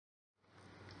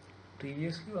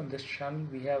Previously on this channel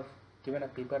we have given a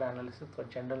paper analysis for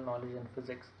general knowledge in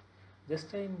physics. This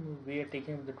time we are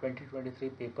taking the 2023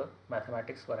 paper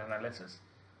mathematics for analysis.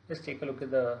 Let's take a look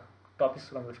at the topics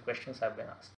from which questions have been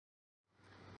asked.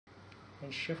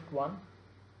 In shift 1,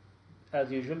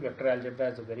 as usual, vector algebra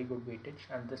has a very good weightage,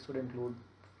 and this would include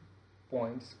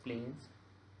points, planes,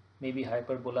 maybe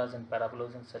hyperbolas and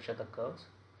parabolas and such other curves.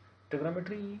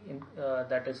 Trigonometry,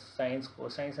 that is sines,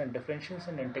 cosines and differentials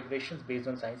and integrations based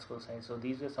on sines, cosines. So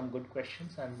these were some good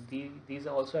questions, and these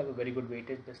also have a very good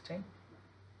weightage this time.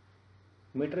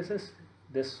 Matrices,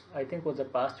 this I think was a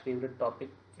past favorite topic.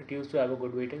 It used to have a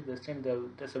good weightage. This time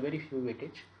there's a very few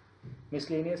weightage.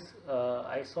 Miscellaneous,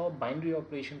 I saw binary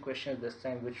operation questions this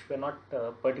time, which were not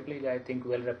particularly, I think,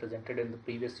 well represented in the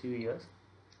previous few years.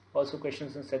 Also,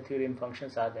 questions in set theory and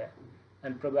functions are there,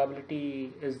 and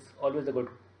probability is always a good,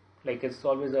 like it's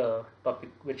always a topic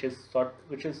which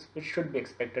should be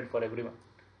expected for everyone.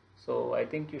 So I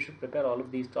think you should prepare all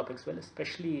of these topics well,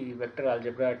 especially vector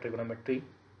algebra, trigonometry,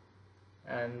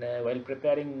 and while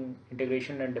preparing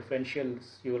integration and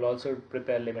differentials, you will also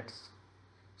prepare limits.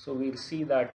 So we'll see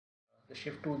that the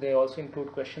shift 2, they also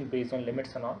include questions based on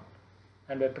limits and all,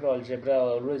 and vector algebra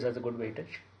always has a good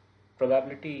weightage.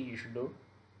 Probability you should do,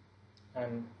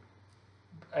 and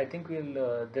I think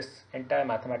this entire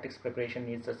mathematics preparation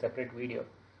needs a separate video,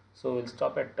 so we'll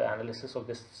stop at the analysis of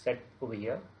this set over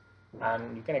here,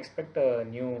 and you can expect a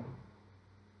new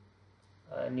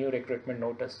recruitment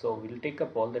notice. So we'll take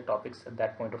up all the topics at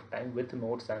that point of time with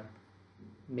notes and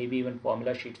maybe even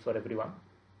formula sheets for everyone.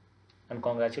 And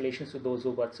congratulations to those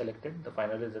who got selected. The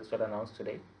final results were announced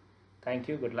today. Thank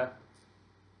you. Good luck.